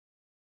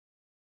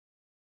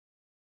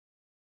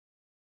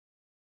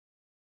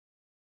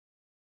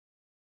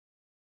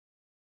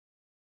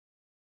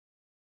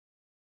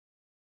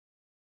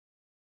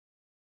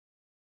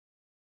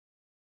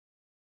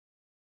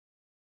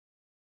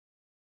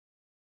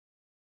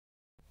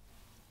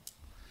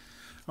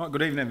Right,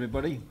 good evening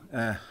everybody.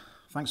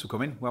 Thanks for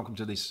coming. Welcome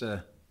to this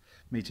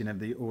meeting of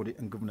the Audit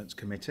and Governance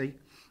Committee.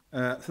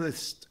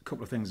 First, a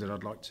couple of things that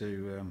I'd like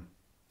to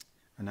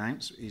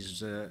announce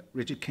is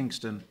Richard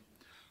Kingston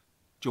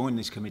joined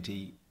this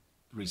committee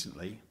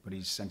recently, but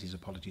he's sent his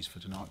apologies for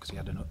tonight because he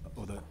had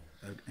another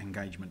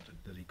engagement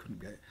that he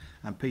couldn't get.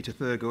 And Peter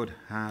Thurgood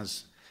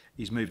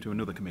he's moved to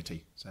another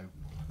committee, so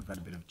we've had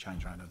a bit of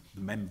change around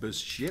the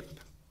membership.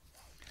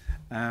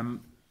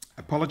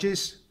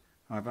 Apologies.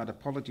 I've had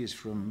apologies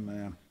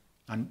from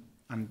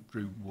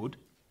Andrew Wood.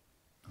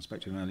 I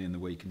spoke to him earlier in the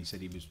week and he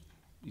said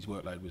his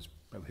workload was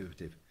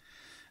prohibitive.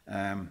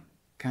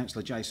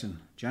 Councillor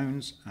Jason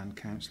Jones and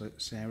Councillor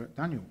Sarah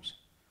Daniels.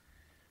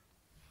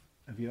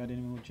 Have you had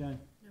any more, Joe?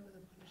 No other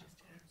apologies,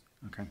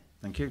 Chair. Okay,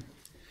 thank you.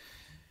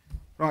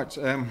 Right,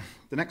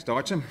 the next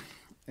item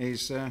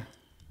is the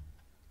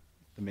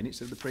minutes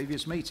of the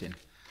previous meeting.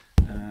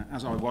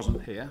 As I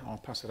wasn't here, I'll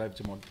pass it over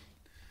to my...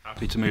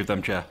 Happy to move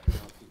them, Chair.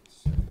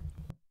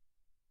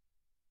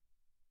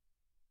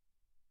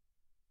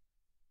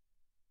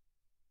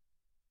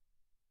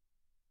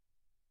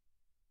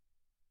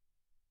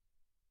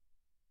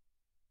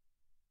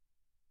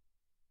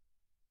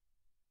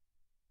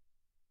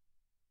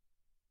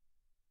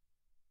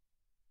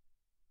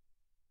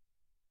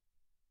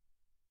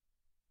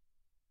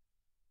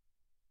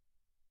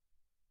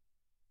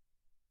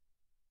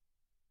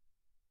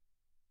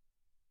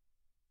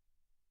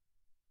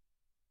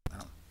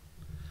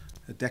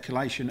 A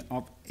declaration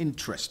of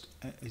interest.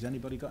 Has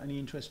anybody got any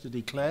interest to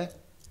declare?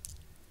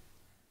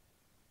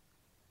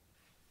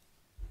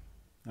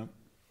 No?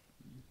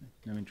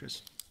 No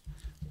interest?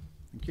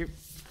 Thank you.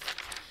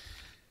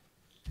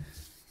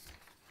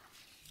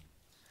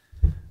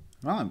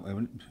 Right,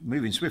 we're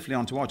moving swiftly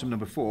on to item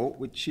number 4,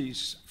 which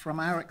is from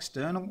our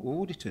external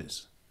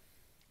auditors.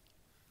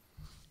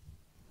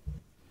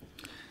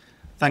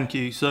 Thank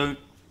you. So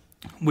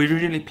we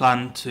originally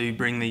planned to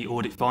bring the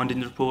audit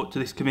findings report to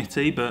this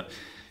committee, but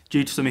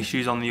due to some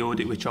issues on the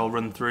audit, which I'll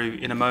run through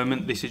in a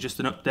moment, this is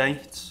just an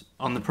update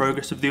on the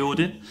progress of the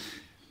audit.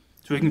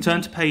 So we can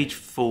turn to page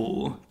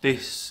 4.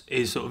 This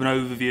is sort of an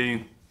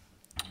overview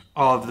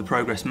of the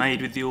progress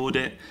made with the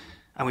audit.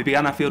 And we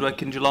began our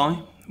fieldwork in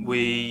July.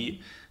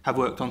 We have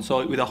worked on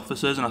site with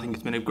officers, and I think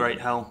it's been a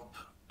great help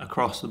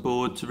across the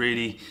board to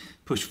really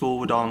push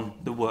forward on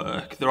the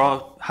work. There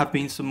have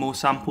been some more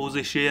samples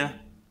this year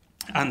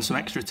and some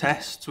extra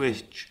tests,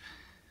 which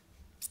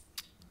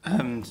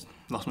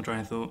lost my train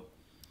of thought,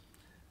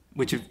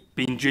 which have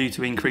been due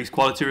to increased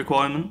quality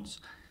requirements.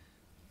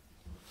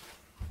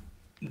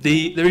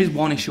 There is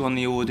one issue on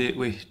the audit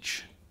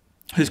which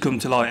has come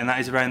to light, and that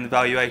is around the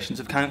valuations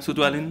of council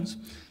dwellings.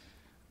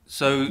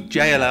 So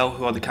JLL,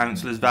 who are the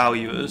councillors'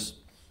 valuers,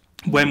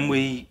 when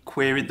we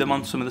queried them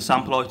on some of the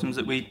sample items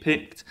that we'd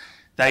picked,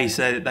 they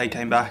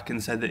came back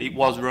and said that it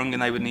was wrong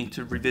and they would need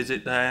to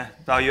revisit their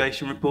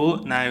valuation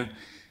report. Now,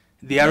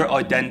 the error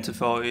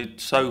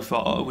identified so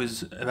far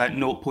was about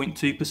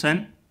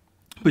 0.2%.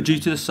 But due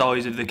to the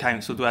size of the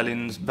council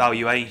dwellings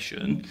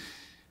valuation,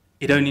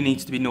 it only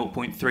needs to be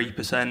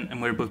 0.3%, and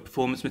we're above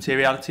performance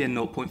materiality, and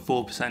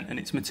 0.4% and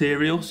it's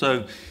material.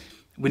 So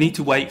we need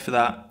to wait for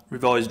that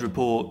revised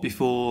report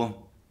before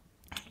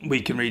we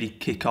can really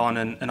kick on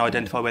and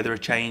identify whether a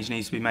change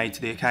needs to be made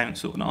to the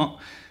accounts or not.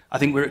 I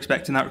think we're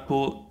expecting that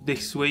report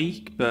this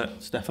week,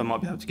 but Stefan might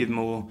be able to give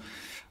more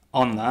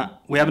on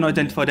that. We haven't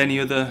identified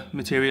any other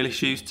material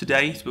issues to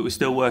date, but we're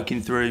still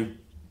working through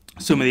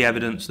some of the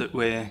evidence that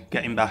we're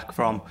getting back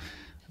from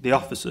the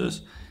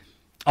officers.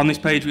 On this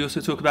page, we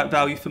also talk about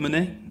value for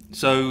money.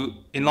 So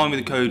in line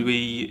with the code,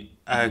 we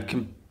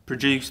can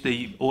produce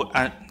the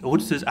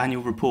auditor's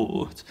annual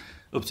report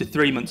up to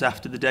 3 months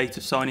after the date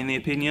of signing the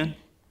opinion.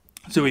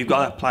 So we've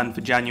got that planned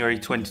for January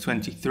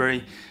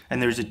 2023, and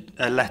there is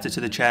a letter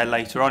to the chair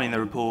later on in the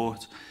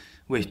report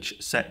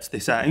which sets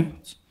this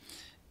out.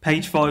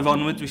 Page 5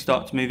 onwards, we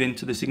start to move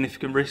into the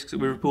significant risks that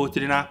we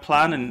reported in our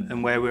plan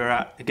and where we're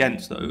at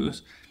against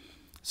those.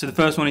 So the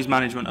first one is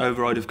management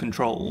override of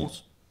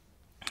controls,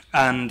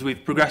 and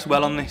we've progressed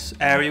well on this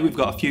area. We've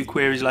got a few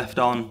queries left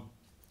on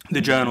the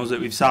journals that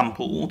we've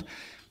sampled,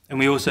 and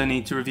we also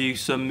need to review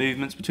some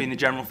movements between the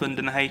general fund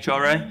and the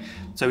HRA,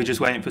 so we're just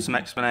waiting for some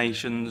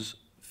explanations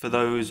for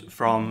those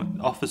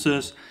from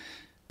officers.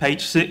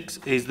 Page 6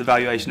 is the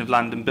valuation of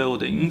land and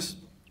buildings.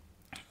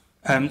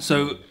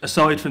 So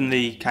aside from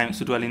the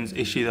council dwellings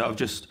issue that I've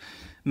just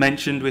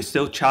mentioned, we're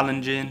still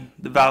challenging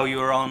the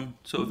valuer on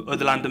sort of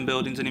other land and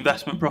buildings and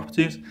investment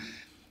properties.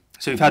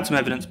 So we've had some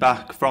evidence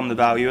back from the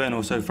valuer and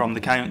also from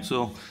the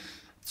council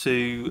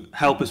to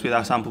help us with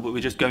our sample, but we're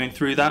just going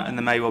through that, and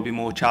there may well be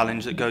more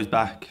challenge that goes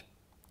back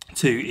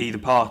to either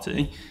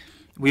party.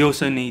 We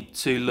also need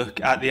to look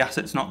at the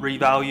assets not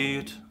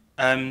revalued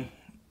in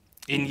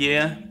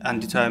year and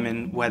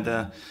determine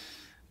whether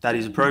that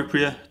is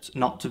appropriate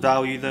not to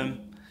value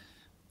them.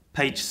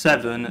 Page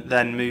 7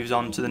 then moves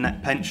on to the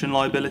net pension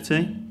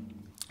liability.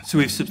 So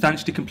we've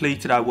substantially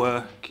completed our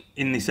work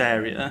in this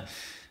area,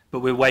 but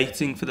we're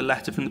waiting for the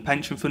letter from the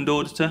pension fund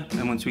auditor,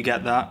 and once we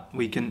get that,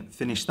 we can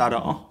finish that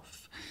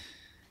off.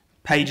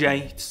 Page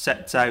 8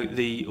 sets out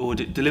the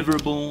audit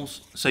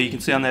deliverables. So you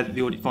can see on there that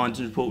the audit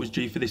findings report was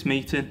due for this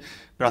meeting,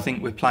 but I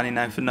think we're planning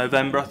now for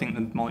November. I think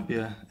there might be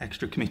an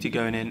extra committee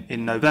going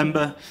in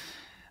November.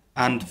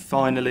 And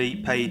finally,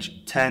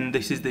 page 10,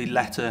 this is the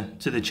letter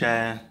to the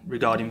Chair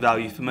regarding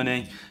value for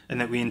money,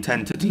 and that we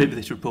intend to deliver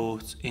this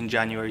report in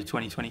January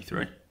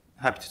 2023.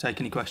 Happy to take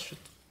any questions.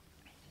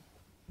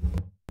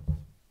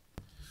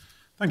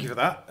 Thank you for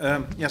that.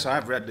 Yes, I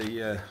have read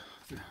the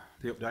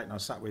update, and I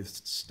sat with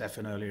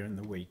Stefan earlier in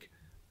the week.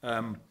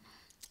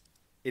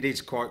 It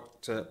is quite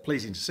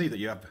pleasing to see that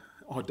you have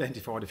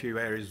identified a few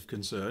areas of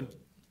concern,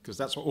 because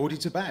that's what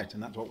audit's about,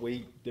 and that's what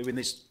we do in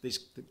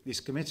this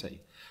committee.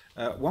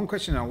 One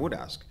question I would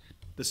ask: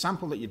 the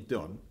sample that you've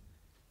done,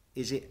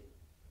 is it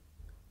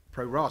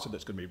pro rata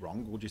that's going to be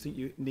wrong, or do you think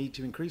you need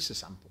to increase the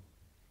sample?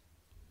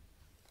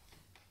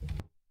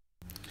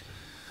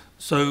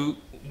 So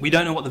we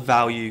don't know what the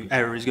value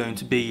error is going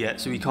to be yet,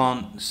 so we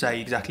can't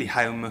say exactly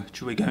how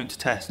much we're going to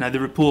test. Now the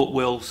report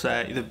will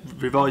say, the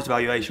revised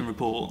valuation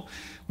report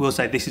will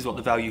say this is what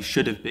the value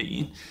should have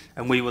been,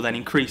 and we will then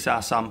increase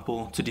our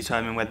sample to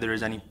determine whether there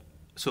is any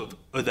sort of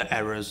other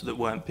errors that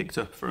weren't picked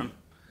up from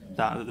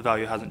that the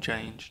value hasn't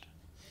changed.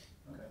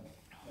 Okay.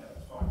 Yeah,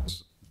 that's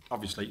fine.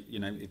 Obviously, you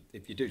know,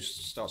 if you do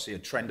start to see a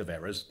trend of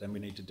errors, then we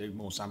need to do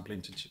more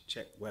sampling to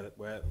check where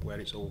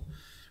it's all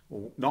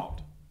or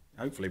not.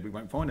 Hopefully we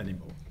won't find any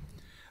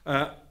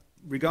more.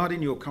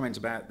 Regarding your comment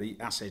about the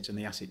asset and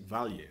the asset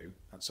value,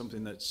 that's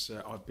something that's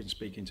I've been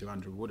speaking to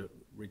Andrew Wood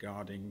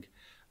regarding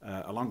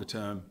a longer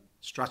term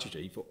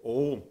strategy for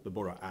all the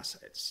borough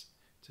assets,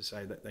 to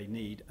say that they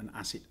need an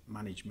asset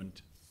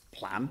management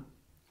plan,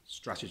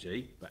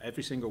 strategy, for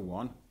every single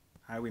one,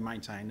 how we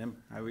maintain them,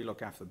 how we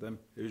look after them,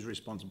 who's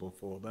responsible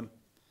for them,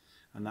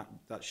 and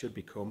that should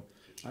become...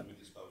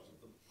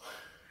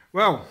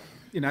 Well,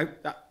 you know,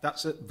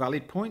 that's a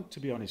valid point, to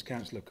be honest,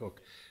 Councillor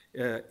Cook.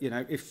 You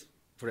know, if,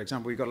 for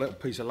example, we've got a little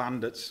piece of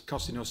land that's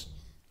costing us,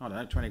 I don't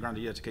know, 20 grand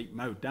a year to keep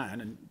mowed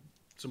down, and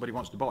somebody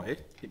wants to buy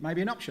it, it may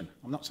be an option.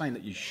 I'm not saying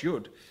that you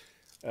should,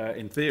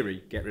 in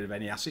theory, get rid of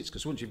any assets,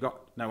 because once you've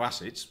got no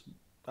assets,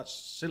 that's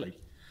silly.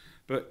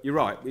 But you're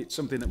right, it's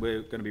something that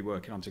we're going to be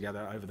working on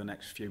together over the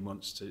next few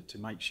months to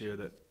make sure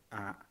that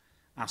our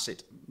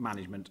asset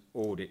management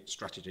audit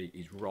strategy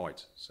is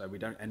right, so we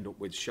don't end up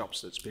with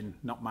shops that's been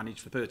not managed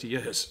for 30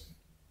 years.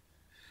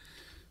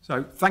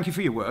 So thank you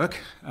for your work,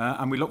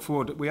 and we look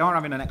forward. We are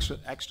having an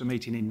extra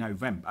meeting in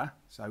November,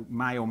 so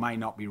may or may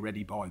not be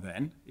ready by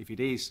then. If it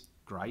is,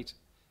 great.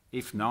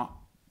 If not,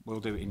 we'll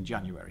do it in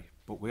January.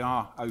 But we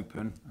are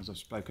open, as I've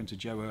spoken to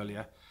Joe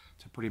earlier,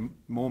 to putting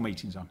more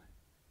meetings on.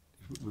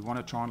 We want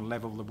to try and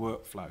level the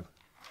workflow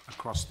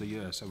across the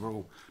year, so we're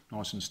all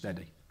nice and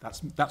steady.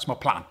 That's my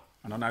plan,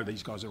 and I know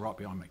these guys are right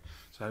behind me.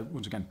 So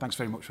once again, thanks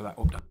very much for that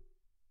update.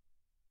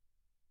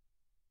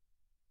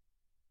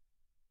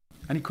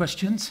 Any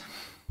questions?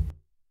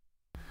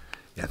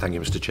 Yeah, thank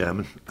you, Mr.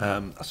 Chairman.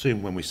 I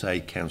assume when we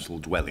say council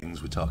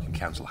dwellings, we're talking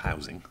council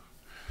housing.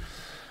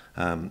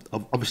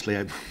 Obviously,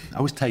 I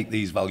always take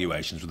these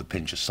valuations with a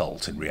pinch of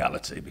salt in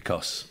reality,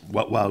 because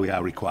while we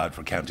are required for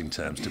accounting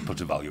terms to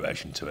put a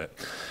valuation to it,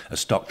 a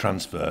stock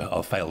transfer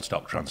or failed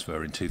stock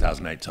transfer in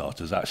 2008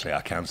 taught us actually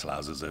our council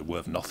houses are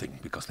worth nothing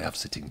because they have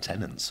sitting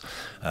tenants,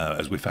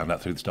 as we found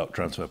out through the stock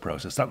transfer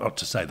process. That's not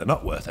to say they're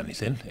not worth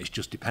anything, it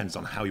just depends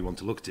on how you want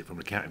to look at it from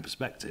an accounting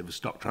perspective. A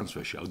stock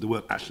transfer showed they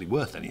weren't actually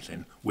worth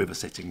anything with a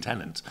sitting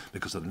tenant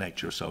because of the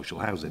nature of social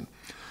housing.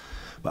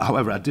 But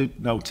however, I do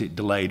note it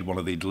delayed one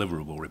of the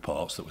deliverable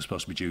reports that was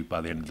supposed to be due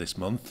by the end of this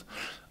month.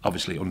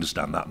 Obviously,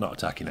 understand that, not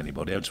attacking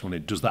anybody. I just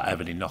wondered, does that have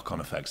any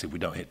knock-on effects if we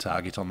don't hit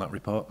target on that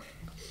report?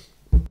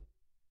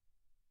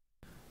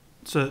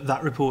 So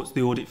that report's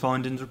the audit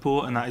findings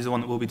report, and that is the one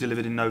that will be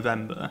delivered in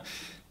November.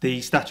 The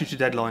statutory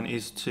deadline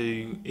is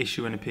to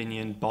issue an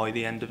opinion by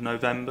the end of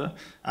November,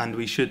 and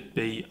we should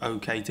be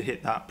okay to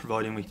hit that,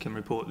 providing we can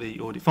report the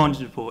audit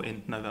findings report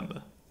in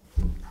November.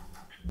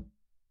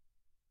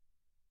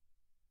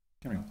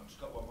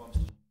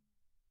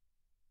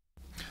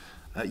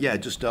 Yeah,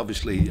 just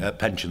obviously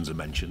pensions are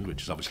mentioned,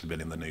 which has obviously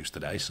been in the news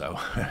today, so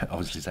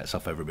obviously sets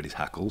off everybody's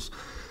hackles.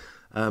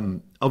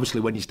 Obviously,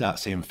 when you start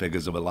seeing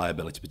figures of a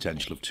liability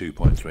potential of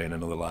 2.3 and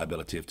another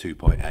liability of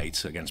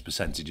 2.8 against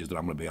percentages that,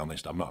 I'm going to be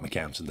honest, I'm not an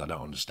accountant, I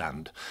don't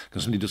understand. Can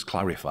somebody just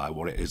clarify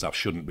what it is I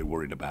shouldn't be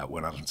worried about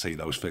when I see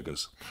those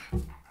figures?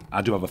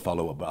 I do have a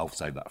follow-up, but I'll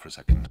save that for a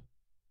second.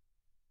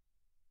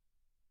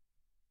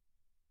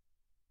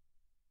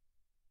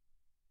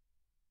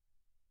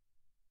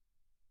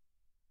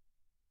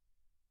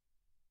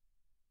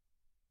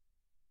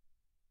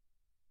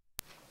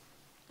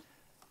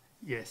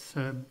 Yes,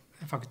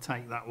 if I could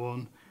take that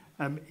one.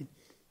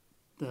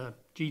 The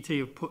GT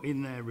have put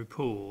in their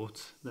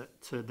report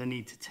that they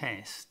need to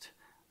test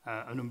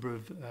a number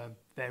of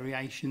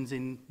variations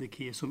in the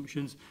key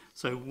assumptions.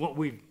 So what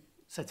we've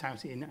set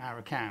out in our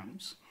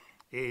accounts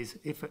is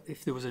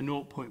if there was a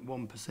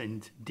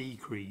 0.1%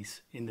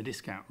 decrease in the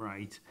discount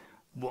rate,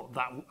 what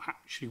that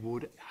actually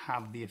would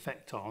have the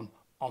effect on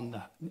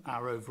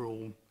our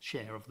overall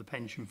share of the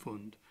pension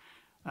fund.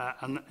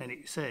 And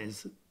it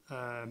says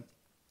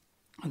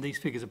and these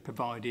figures are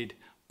provided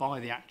by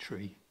the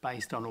actuary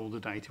based on all the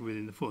data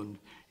within the fund,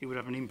 it would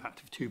have an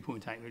impact of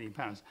 £2.8 million.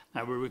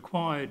 Now, we're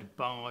required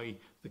by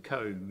the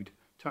code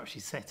to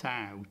actually set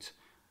out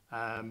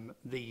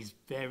these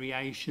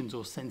variations,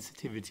 or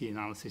sensitivity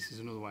analysis is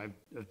another way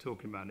of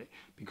talking about it,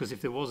 because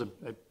if there was a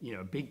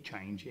big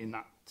change in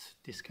that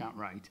discount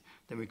rate,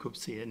 then we could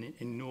see an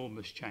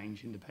enormous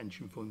change in the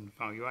pension fund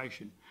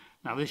valuation.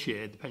 Now, this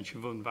year, the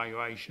pension fund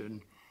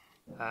valuation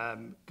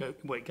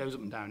it goes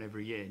up and down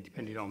every year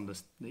depending on the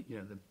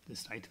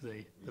state of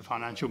the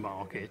financial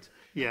market.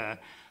 Yeah,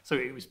 so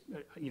it was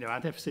our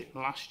deficit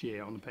last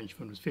year on the pension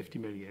fund was 50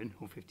 million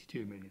or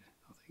 52 million,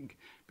 I think,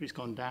 but it's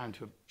gone down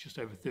to just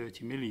over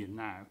 30 million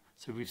now.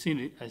 So we've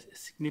seen a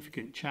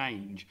significant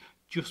change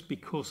just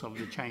because of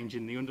the change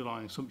in the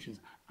underlying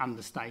assumptions and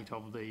the state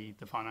of the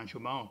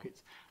financial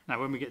markets. Now,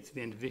 when we get to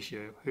the end of this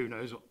year, who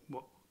knows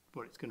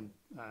what it's going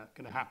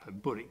to happen,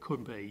 but it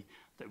could be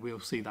that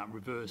we'll see that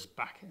reverse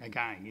back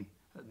again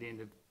at the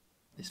end of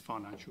this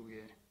financial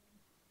year.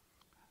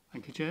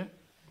 Thank you, Chair.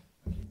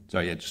 So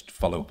yeah, just to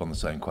follow up on the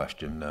same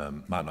question,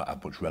 might not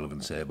have much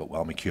relevance here, but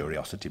while my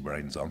curiosity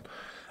brain's on,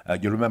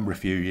 you remember a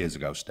few years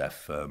ago,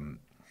 Steph,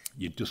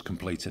 you'd just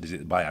completed, is it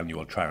the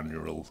biannual,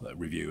 triannual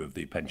review of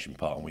the pension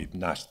pot,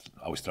 and I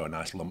always throw a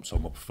nice lump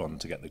sum up front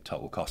to get the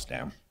total cost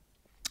down.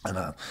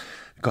 And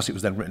because it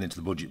was then written into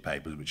the budget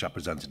papers, which I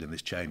presented in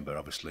this chamber,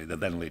 obviously, the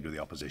then leader of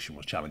the opposition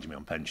was challenging me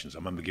on pensions. I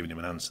remember giving him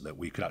an answer that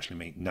we could actually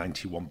meet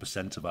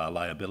 91% of our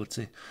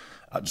liability.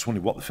 I just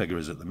wondered what the figure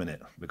is at the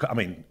minute. Because, I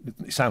mean,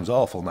 it sounds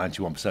awful,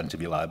 91% of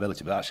your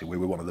liability, but actually we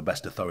were one of the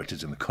best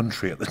authorities in the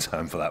country at the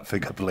time for that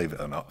figure, believe it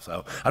or not.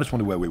 So I just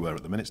wonder where we were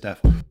at the minute,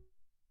 Steph.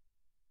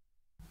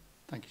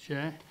 Thank you,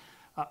 Chair.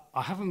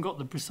 I haven't got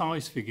the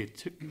precise figure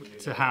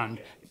to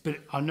hand, but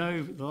I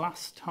know the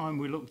last time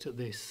we looked at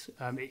this,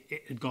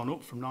 it had gone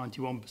up from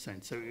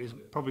 91%, so it was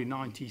probably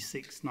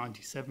 96,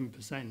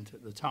 97%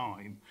 at the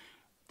time.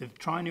 The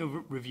triennial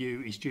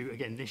review is due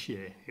again this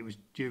year. It was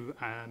due,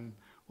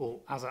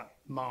 or as at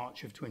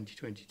March of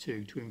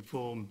 2022, to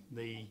inform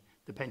the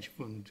pension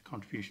fund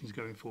contributions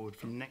going forward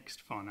from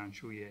next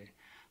financial year.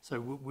 So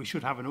we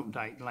should have an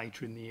update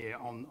later in the year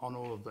on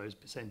all of those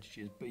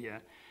percentages. But yeah,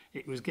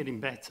 it was getting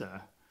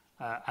better.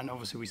 And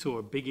obviously we saw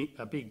a big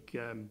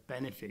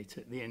benefit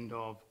at the end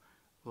of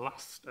the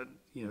last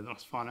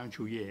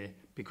financial year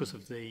because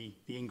of the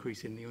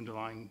increase in the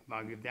underlying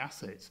value of the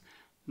assets.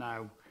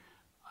 Now,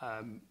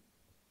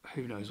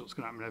 who knows what's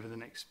going to happen over the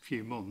next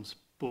few months,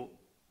 but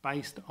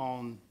based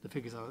on the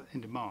figures at the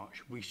end of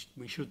March, we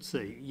should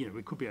see,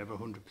 we could be over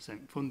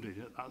 100% funded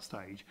at that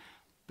stage,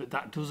 but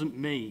that doesn't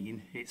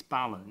mean it's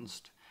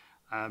balanced,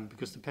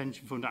 because the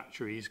pension fund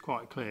actuary is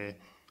quite clear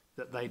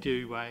that they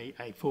do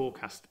a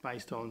forecast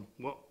based on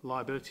what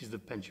liabilities the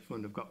pension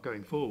fund have got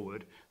going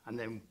forward, and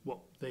then what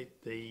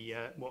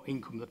what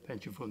income the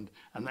pension fund,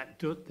 and it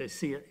does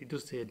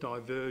see a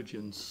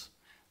divergence.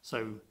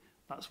 So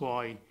that's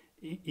why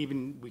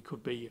even we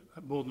could be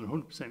more than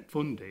 100%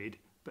 funded,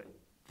 but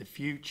the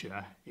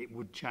future it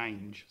would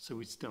change. So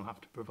we'd still have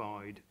to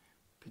provide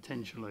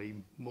potentially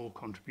more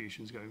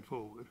contributions going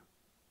forward.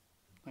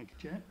 Thank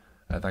you, Chair.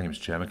 Thank you,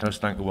 Mr. Chairman. Can I just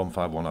thank the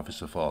 151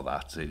 officer for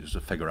that? It was a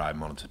figure I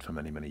monitored for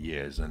many, many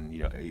years, and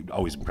it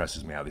always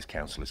impresses me how this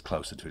council is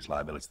closer to its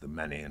liability than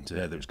many, and to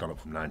hear that it's gone up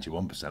from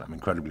 91%, I'm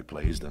incredibly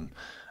pleased, and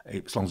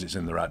as long as it's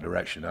in the right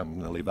direction, I'm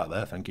going to leave that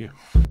there. Thank you.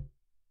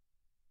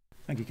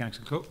 Thank you,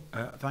 Councillor Cook.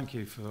 Thank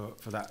you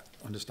for that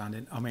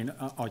understanding. I mean,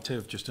 I too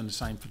have just done the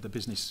same for the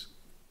business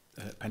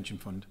pension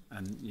fund,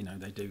 and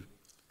they do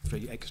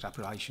 3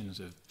 extrapolations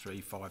of 3,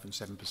 5 and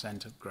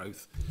 7% of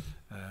growth,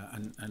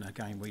 and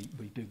again we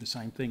do the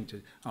same thing to,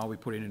 are we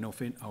putting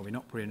enough in, are we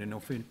not putting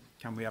enough in,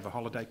 can we have a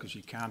holiday, because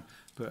you can,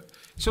 but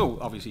it's all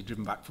obviously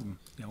driven back from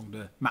the old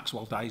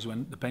Maxwell days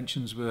when the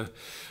pensions were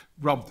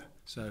robbed.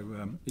 So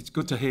it's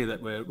good to hear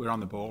that we're on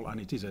the ball, and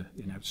it is a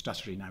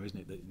statutory now, isn't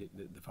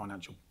it, the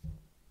financial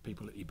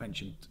people at your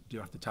pension do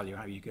have to tell you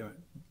how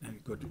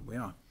good we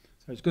are.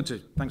 So it's good to,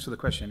 thanks for the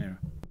question, Era.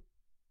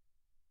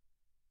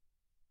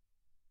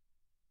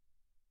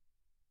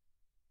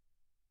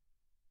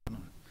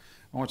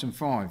 Item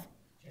 5.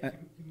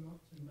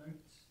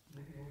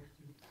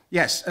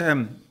 Yes,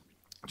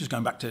 just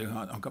going back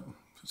to, I've got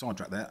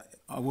sidetracked there.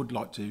 I would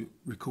like to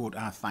record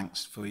our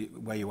thanks for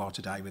where you are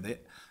today with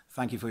it.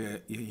 Thank you for your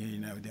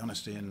the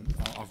honesty, and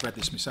I've read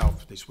this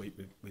myself this week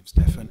with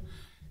Stefan.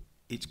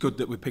 It's good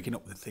that we're picking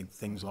up the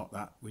things like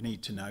that. We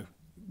need to know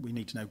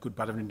good,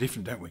 bad, and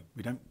indifferent, don't we?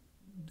 We don't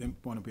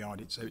want to be hide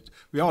it. So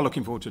we are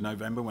looking forward to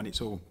November when it's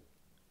all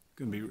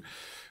going to be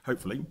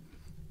hopefully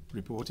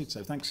reported.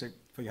 So thanks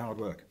for your hard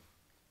work.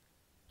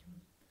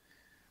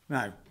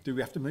 Now, do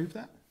we have to move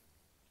that?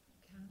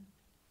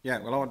 Yeah,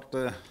 well,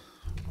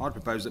 I'd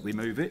propose that we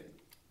move it.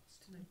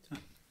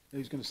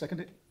 Who's going to second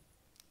it?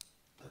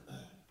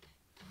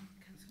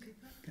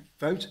 Okay.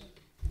 Vote.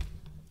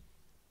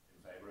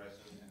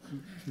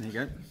 There you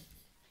go.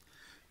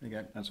 There you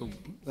go.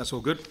 That's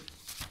all good.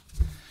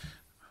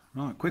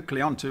 Right,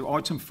 quickly on to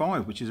item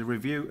 5, which is a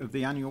review of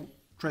the annual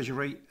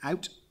Treasury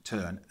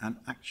outturn and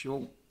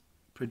actual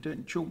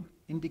prudential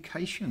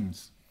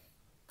indications.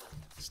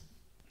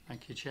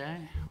 Thank you,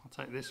 Chair. I'll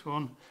take this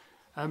one.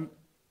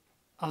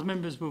 As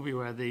members will be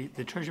aware, the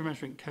Treasury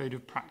Management Code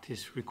of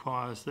Practice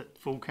requires that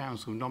full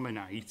council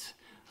nominate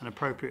an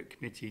appropriate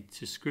committee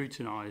to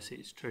scrutinise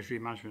its Treasury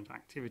management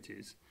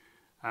activities.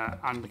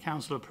 And the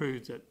council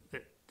approved that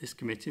this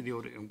committee, the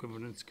Audit and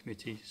Governance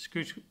Committee,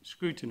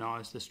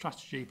 scrutinise the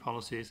strategy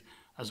policies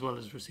as well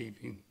as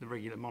receiving the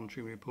regular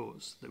monitoring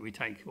reports that we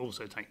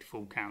also take to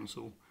full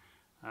council.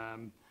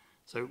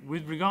 So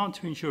with regard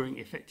to ensuring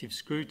effective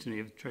scrutiny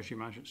of the Treasury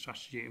management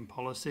strategy and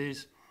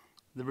policies,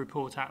 the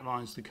report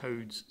outlines the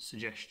code's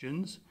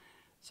suggestions.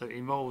 So it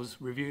involves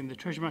reviewing the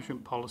Treasury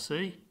management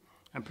policy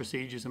and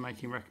procedures and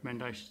making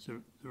recommendations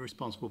to the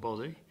responsible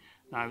body.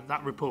 Now,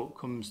 that report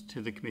comes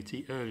to the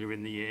committee earlier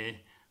in the year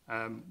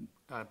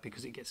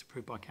because it gets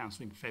approved by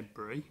council in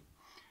February.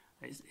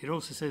 It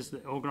also says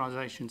that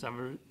organisations have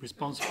a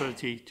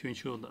responsibility to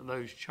ensure that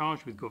those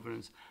charged with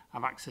governance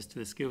have access to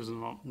the skills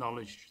and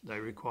knowledge they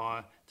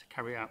require to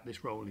carry out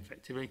this role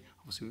effectively.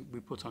 Obviously, we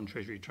put on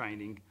Treasury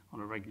training on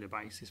a regular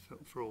basis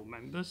for all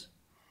members.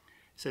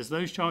 It says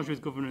those charged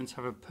with governance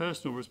have a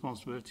personal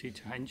responsibility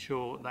to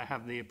ensure they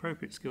have the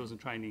appropriate skills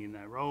and training in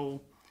their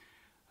role.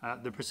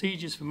 The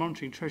procedures for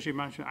monitoring Treasury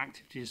management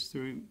activities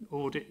through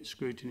audit,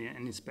 scrutiny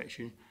and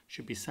inspection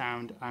should be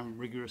sound and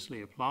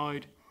rigorously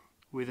applied,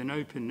 with an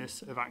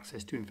openness of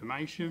access to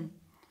information,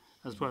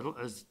 as well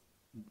as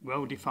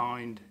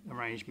well-defined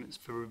arrangements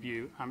for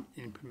review and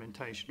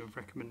implementation of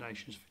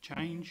recommendations for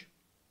change.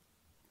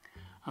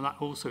 And that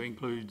also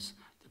includes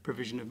the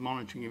provision of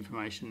monitoring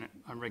information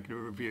and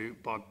regular review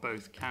by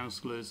both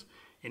councillors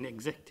in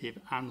executive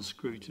and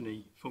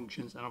scrutiny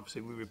functions. And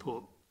obviously we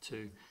report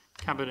to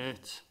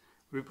Cabinet,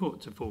 we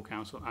report to full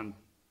council and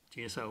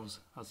to yourselves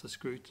as the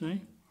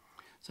scrutiny.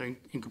 So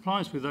in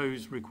compliance with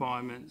those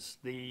requirements,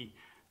 the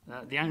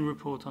annual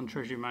report on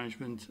Treasury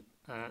Management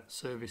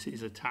Service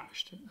is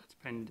attached at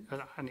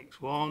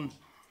Annex 1,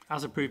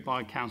 as approved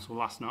by Council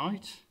last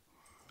night.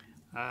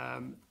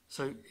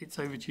 So it's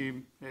over to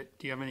you.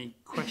 Do you have any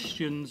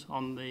questions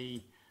on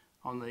the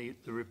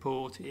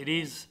report?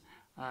 It's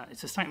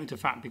a statement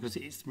of fact because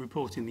it's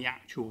reporting the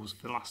actuals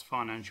for the last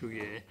financial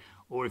year,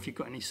 or if you've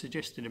got any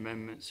suggested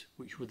amendments,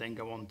 which would then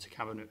go on to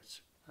Cabinet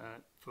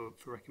for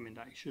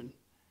recommendation.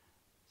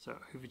 So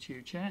over to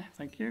you, Chair.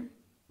 Thank you.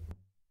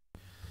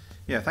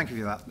 Yeah, thank you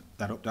for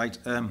that update.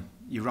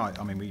 You're right.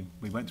 I mean,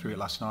 we went through it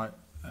last night.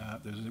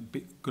 There was a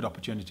good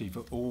opportunity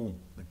for all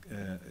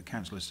the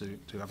councillors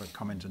to have a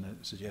comment and a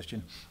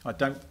suggestion. I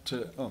don't...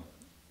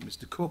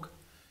 Mr Cook,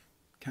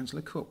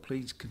 Councillor Cook,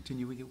 please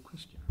continue with your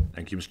question.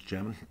 Thank you, Mr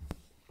Chairman.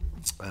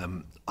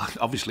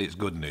 Obviously, it's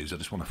good news. I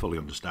just want to fully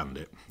understand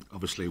it.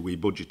 Obviously, we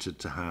budgeted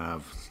to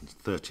have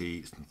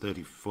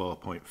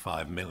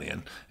 34.5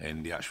 million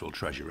in the actual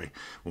treasury,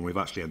 when we've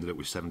actually ended up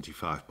with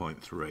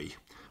 75.3,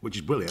 which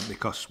is brilliant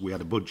because we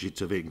had a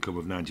budget of income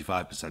of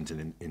 95%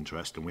 in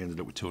interest, and we ended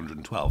up with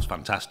 212. It's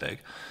fantastic.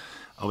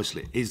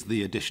 Obviously, is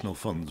the additional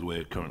funds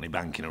we're currently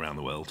banking around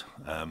the world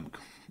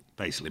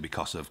basically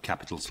because of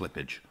capital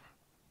slippage?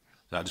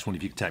 So I just wonder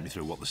if you could take me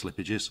through what the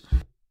slippage is.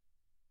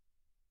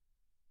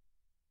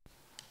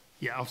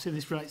 Yeah, obviously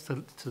this relates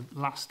to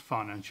last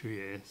financial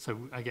year. So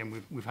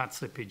again, we've had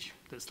slippage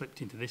that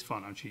slipped into this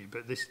financial year,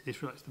 but this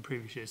relates to the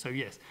previous year. So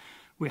yes,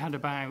 we had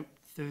about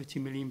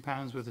 £30 million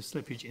worth of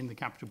slippage in the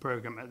capital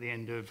programme at the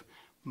end of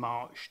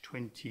March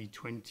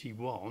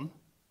 2021.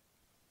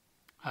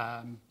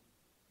 March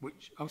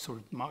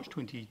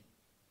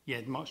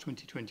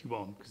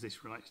 2021, because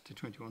this relates to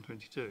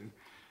 21-22,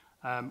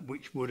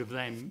 which would have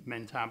then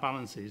meant our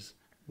balances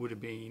would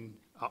have been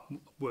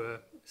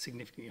were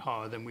significantly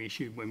higher than we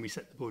assumed when we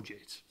set the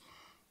budget.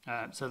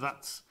 So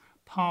that's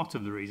part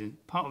of the reason.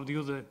 The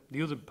other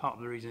part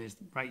of the reason is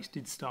that rates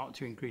did start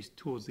to increase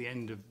towards the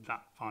end of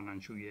that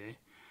financial year.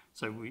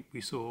 So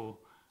we saw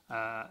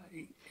an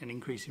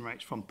increase in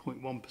rates from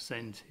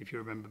 0.1%, if you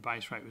remember,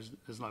 base rate was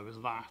as low as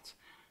that,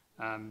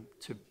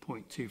 to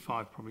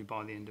 0.25 probably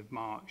by the end of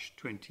March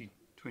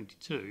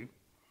 2022.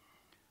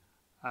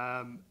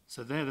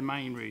 So they're the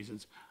main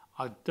reasons.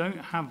 I don't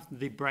have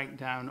the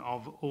breakdown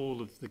of all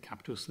of the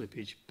capital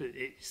slippage, but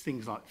it's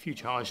things like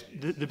Future High,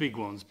 the big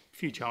ones.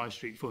 Future High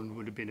Street Fund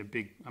would have been a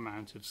big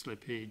amount of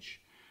slippage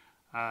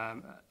at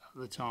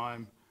the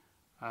time.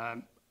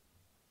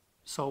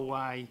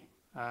 Solway,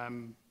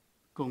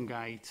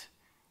 Gungate,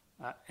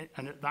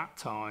 and at that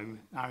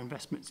time, our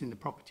investments in the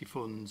property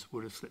funds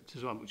would have slipped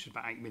as well, which was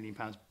about £8 million,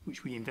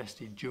 which we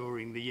invested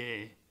during the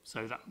year.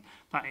 So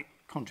that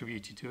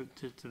contributed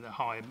to the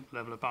higher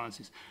level of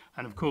balances.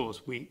 And of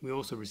course, we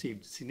also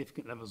received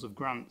significant levels of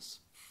grants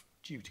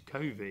due to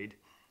COVID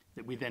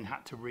that we then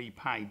had to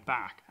repay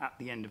back at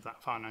the end of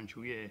that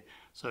financial year.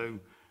 So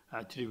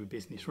to do with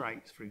business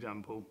rates, for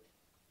example.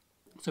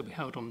 So we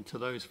held on to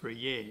those for a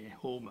year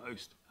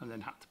almost, and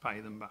then had to pay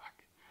them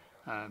back.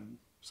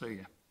 So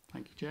yeah,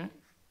 thank you, Chair.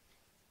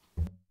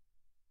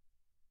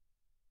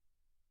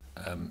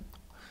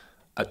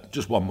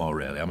 Just one more,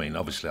 really. I mean,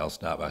 obviously, I'll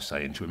start by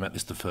saying, we met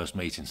this the first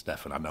meeting,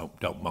 Stefan. I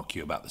don't mock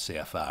you about the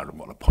CFR and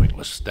what a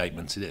pointless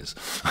statement it is.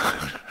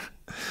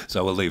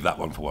 So we'll leave that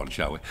one for one,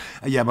 shall we?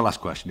 Yeah, my last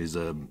question is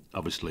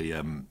obviously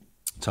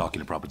talking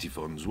to property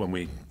funds. When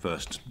we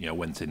first,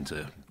 went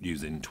into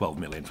using 12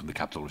 million from the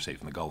capital receipt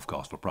from the golf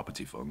course for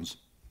property funds,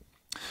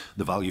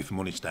 the value for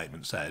money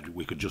statement said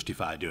we could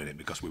justify doing it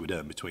because we would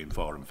earn between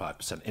 4 and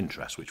 5%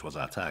 interest, which was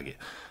our target.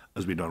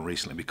 As we've done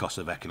recently, because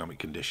of economic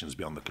conditions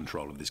beyond the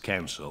control of this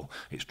council,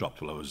 it's dropped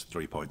below as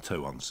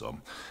 3.2 on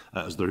some.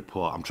 As the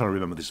report, I'm trying to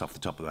remember this off the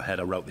top of my head.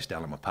 I wrote this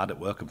down on my pad at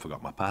work and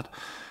forgot my pad.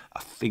 I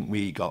think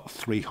we got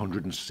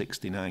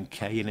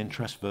 369k in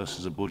interest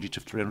versus a budget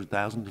of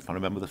 300,000, if I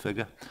remember the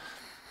figure.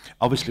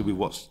 Obviously, with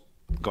what's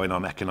going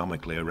on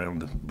economically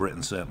around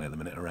Britain, certainly at the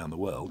minute around the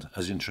world,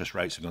 as interest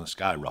rates are going to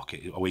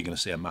skyrocket, are we going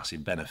to see a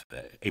massive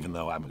benefit, even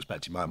though I'm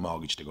expecting my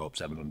mortgage to go up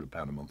 £700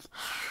 a month?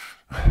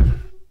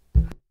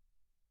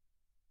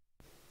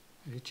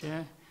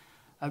 Chair.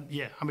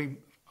 Yeah, I mean,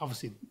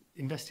 obviously,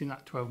 investing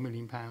that £12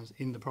 million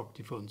in the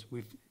property funds,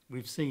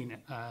 we've seen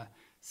a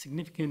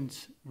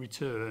significant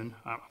return.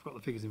 I've got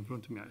the figures in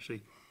front of me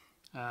actually,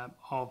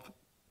 of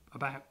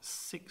about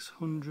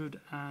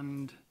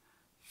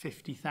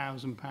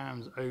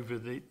 £650,000 over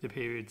the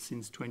period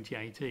since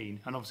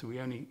 2018, and obviously we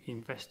only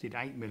invested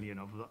 8 million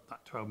of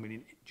that 12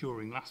 million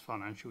during last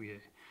financial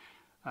year.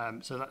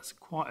 So that's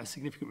quite a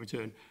significant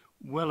return,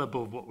 well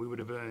above what we would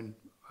have earned,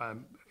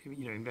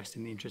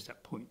 investing the interest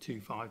at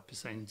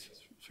 0.25%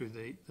 through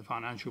the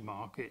financial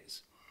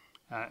markets,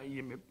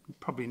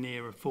 probably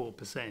nearer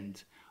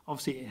 4%.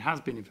 Obviously, it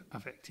has been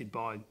affected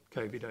by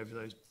COVID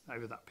over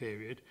that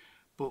period,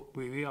 but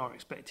we are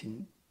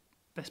expecting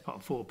best part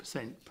of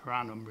 4% per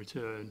annum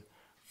return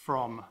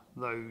from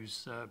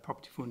those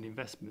property fund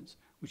investments,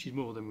 which is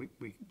more than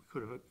we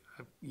could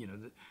have.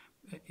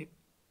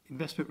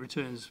 Investment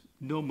returns,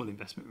 normal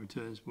investment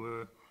returns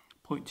were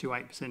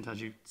 0.28%, as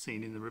you've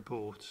seen in the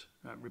report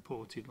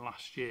reported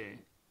last year.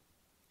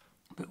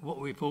 But what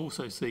we've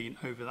also seen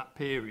over that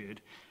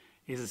period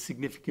is a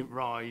significant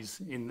rise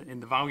in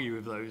the value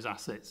of those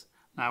assets.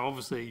 Now,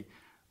 obviously,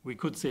 we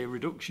could see a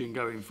reduction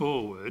going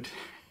forward,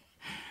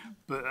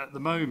 but at the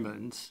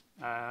moment,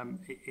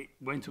 it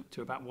went up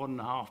to about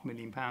 £1.5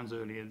 million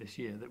earlier this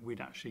year that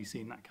we'd actually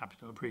seen that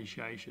capital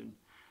appreciation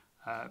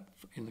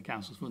in the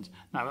council's funds.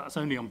 Now, that's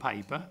only on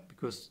paper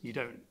because you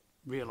don't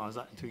realise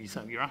that until you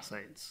sell your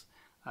assets.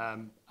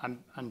 And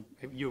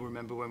you'll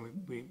remember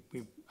when we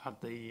had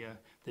the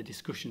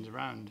discussions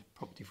around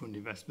property fund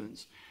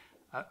investments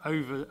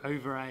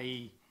over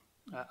a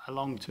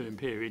long-term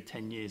period,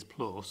 10 years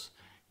plus,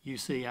 you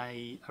see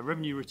a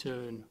revenue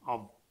return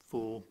of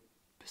 4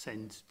 to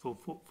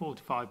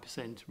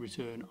 5%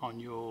 return on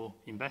your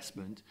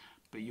investment,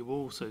 but you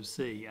also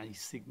see a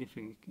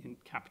significant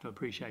capital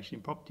appreciation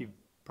in property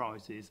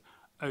prices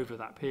over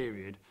that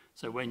period.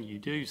 So when you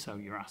do sell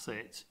your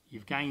assets,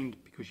 you've gained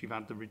because you've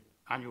had the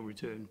annual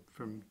return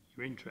from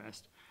your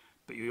interest,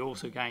 but you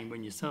also gain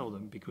when you sell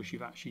them because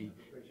you've actually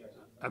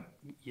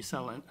you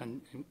sell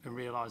and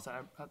realise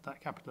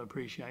that capital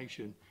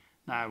appreciation.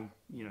 Now,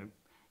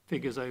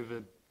 figures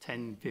over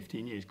 10,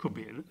 15 years could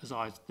be as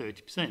high as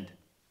 30%,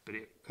 but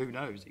who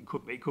knows? It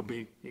could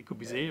be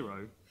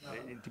zero.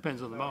 It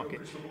depends on the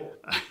market.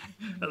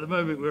 At the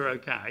moment, we're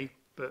okay,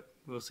 but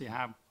we'll see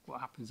what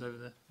happens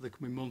over the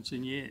coming months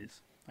and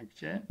years. Thank you,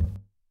 Chair.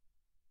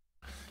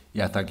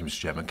 Yeah, thank you, Mr.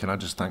 Chairman. Can I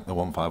just thank the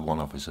 151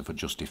 officer for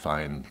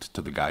justifying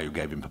to the guy who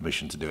gave him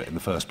permission to do it in the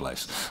first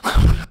place?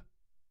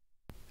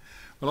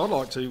 Well, I'd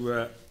like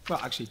to,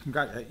 actually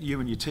congratulate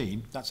you and your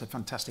team. That's a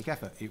fantastic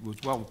effort. It was,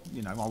 I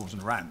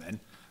wasn't around then,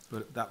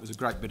 but that was a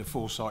great bit of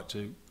foresight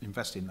to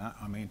invest in that.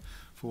 I mean,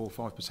 4 or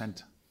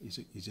 5%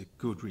 is a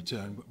good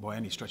return by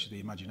any stretch of the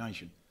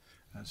imagination.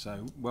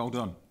 So, well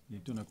done.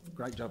 You've done a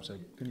great job. So,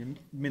 can you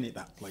minute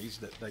that, please,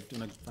 that they've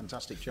done a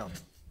fantastic job.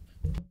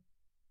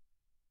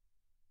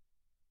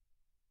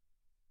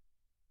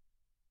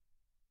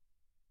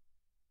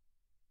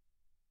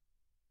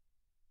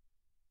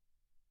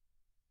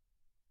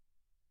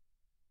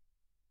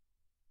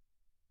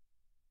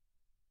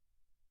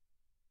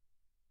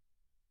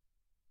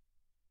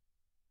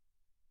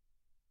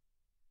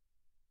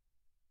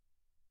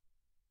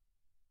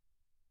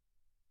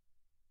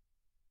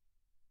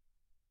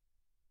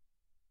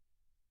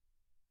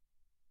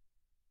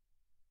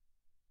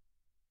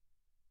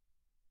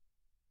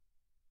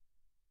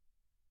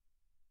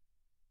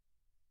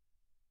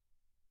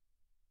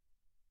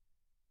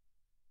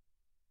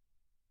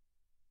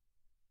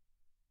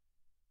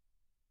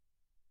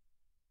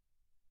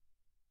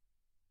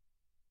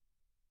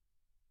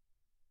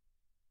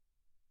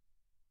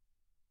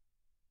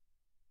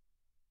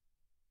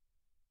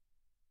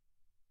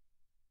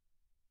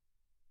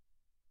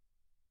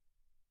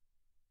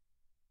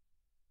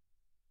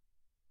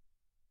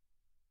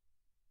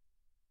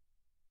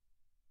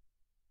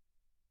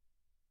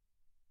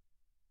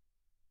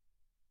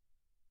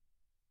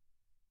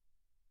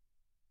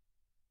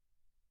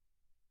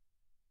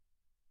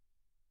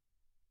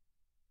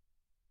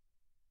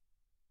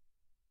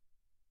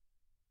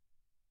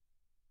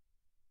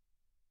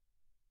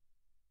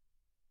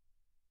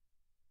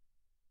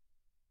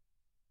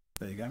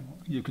 There you go.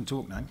 You can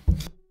talk now.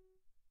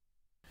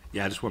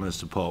 Yeah, I just want to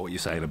support what you're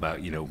saying about,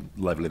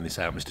 levelling this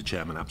out, Mr.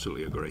 Chairman.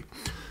 Absolutely agree.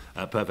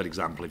 Perfect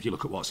example. If you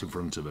look at what's in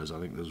front of us, I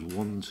think there's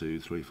 1, 2,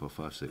 3, 4,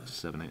 5, 6,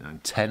 7, 8, 9,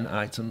 10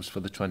 items for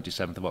the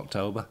 27th of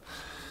October.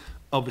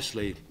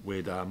 Obviously,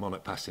 with our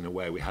monarch passing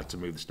away, we had to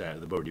move the State of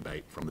the Borough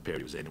debate from the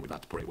period it was in, and we've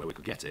had to put it where we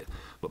could get it.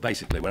 But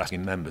basically, we're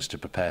asking members to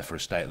prepare for a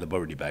State of the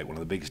Borough debate, one of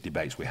the biggest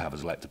debates we have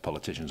as elected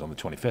politicians, on the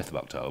 25th of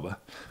October,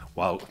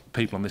 while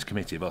people on this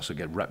committee have also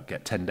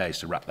get 10 days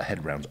to wrap their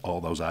head around all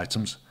those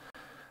items.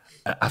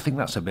 I think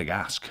that's a big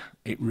ask.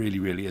 It really,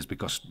 really is,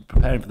 because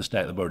preparing for the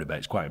State of the Borough debate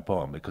is quite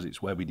important, because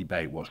it's where we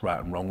debate what's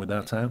right and wrong with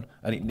our town,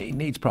 and it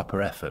needs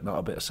proper effort, not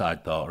a bit of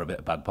side thought or a bit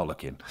of bad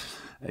bollocking.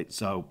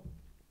 So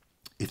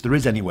if there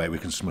is any way we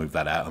can smooth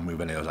that out and move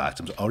any of those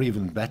items, or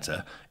even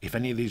better, if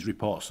any of these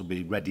reports will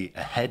be ready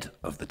ahead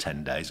of the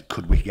 10 days,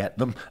 could we get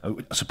them?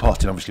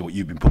 Supporting obviously what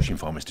you've been pushing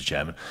for, Mr.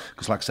 Chairman,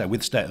 because like I say, with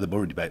the State of the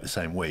Borough debate the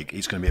same week,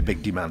 it's going to be a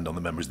big demand on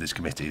the members of this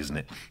committee, isn't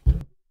it?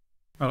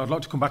 Well, I'd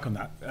like to come back on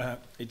that.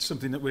 It's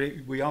something that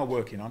we are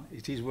working on.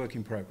 It is work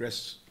in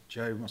progress.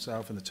 Joe,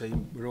 myself and the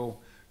team, we're all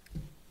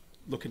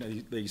looking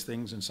at these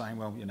things and saying,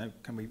 well,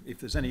 can we, if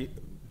there's any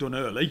done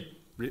early,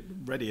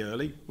 ready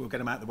early, we'll get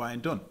them out of the way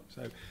and done.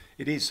 So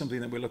it is something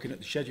that we're looking at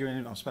the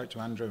scheduling. I spoke to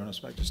Andrew and I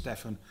spoke to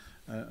Stefan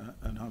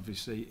and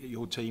obviously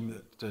your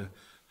team that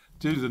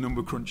do the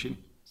number crunching.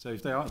 So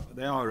if they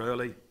are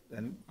early,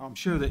 then I'm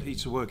sure that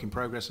it's a work in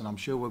progress, and I'm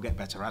sure we'll get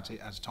better at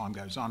it as time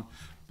goes on.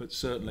 But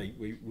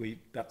certainly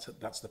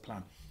that's the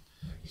plan.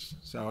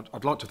 So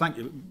I'd like to thank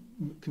you.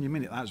 Can you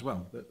minute that as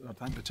well? I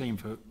thank the team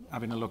for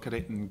having a look at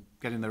it and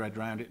getting their head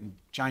around it and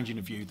changing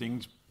a few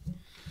things.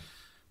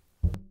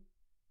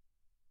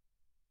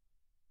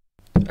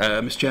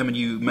 Mr. Chairman,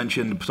 you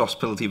mentioned the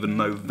possibility of a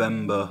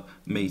November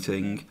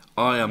meeting.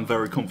 I am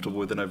very comfortable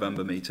with the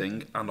November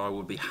meeting, and I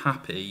would be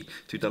happy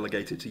to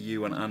delegate it to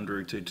you and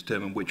Andrew to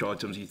determine which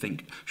items you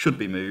think should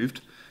be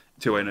moved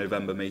to a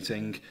November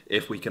meeting,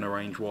 if we can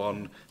arrange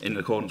one in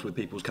accordance with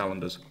people's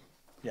calendars.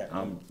 Yeah.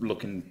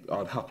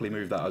 I'd happily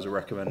move that as a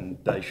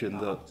recommendation.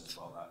 Because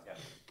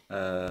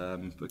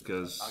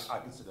I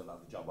consider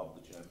that the job of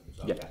the chairman,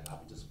 so yeah,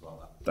 happy to support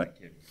that.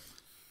 Thank you.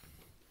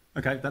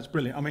 Okay, that's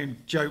brilliant. I mean,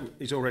 Joe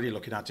is already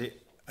looking at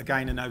it.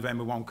 Again, a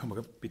November won't come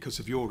up because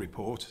of your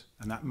report,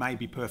 and that may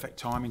be perfect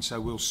timing. So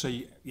we'll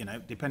see,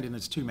 depending,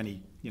 there's too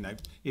many,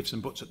 ifs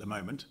and buts at the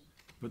moment,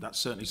 but that's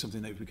certainly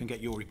something that if we can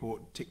get your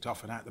report ticked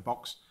off and out the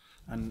box,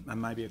 and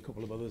maybe a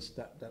couple of others,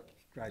 that's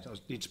great. I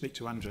did speak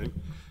to Andrew,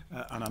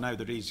 and I know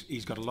that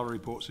he's got a lot of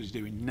reports that he's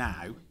doing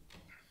now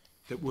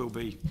that will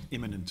be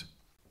imminent.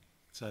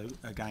 So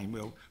again,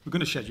 we're going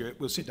to schedule it.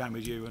 We'll sit down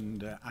with you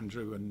and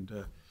Andrew and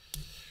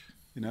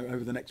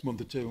over the next month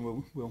or two,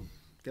 and we'll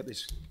get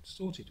this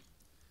sorted.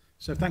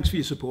 So thanks for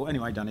your support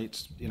anyway, Danny.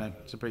 It's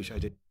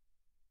appreciated.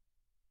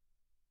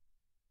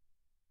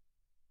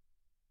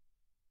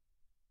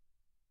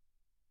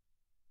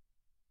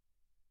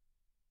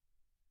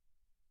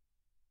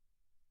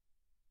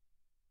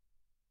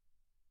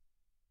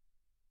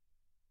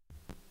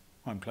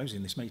 I'm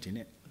closing this meeting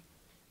at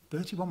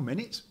 31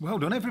 minutes. Well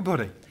done,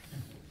 everybody.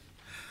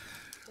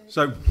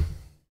 So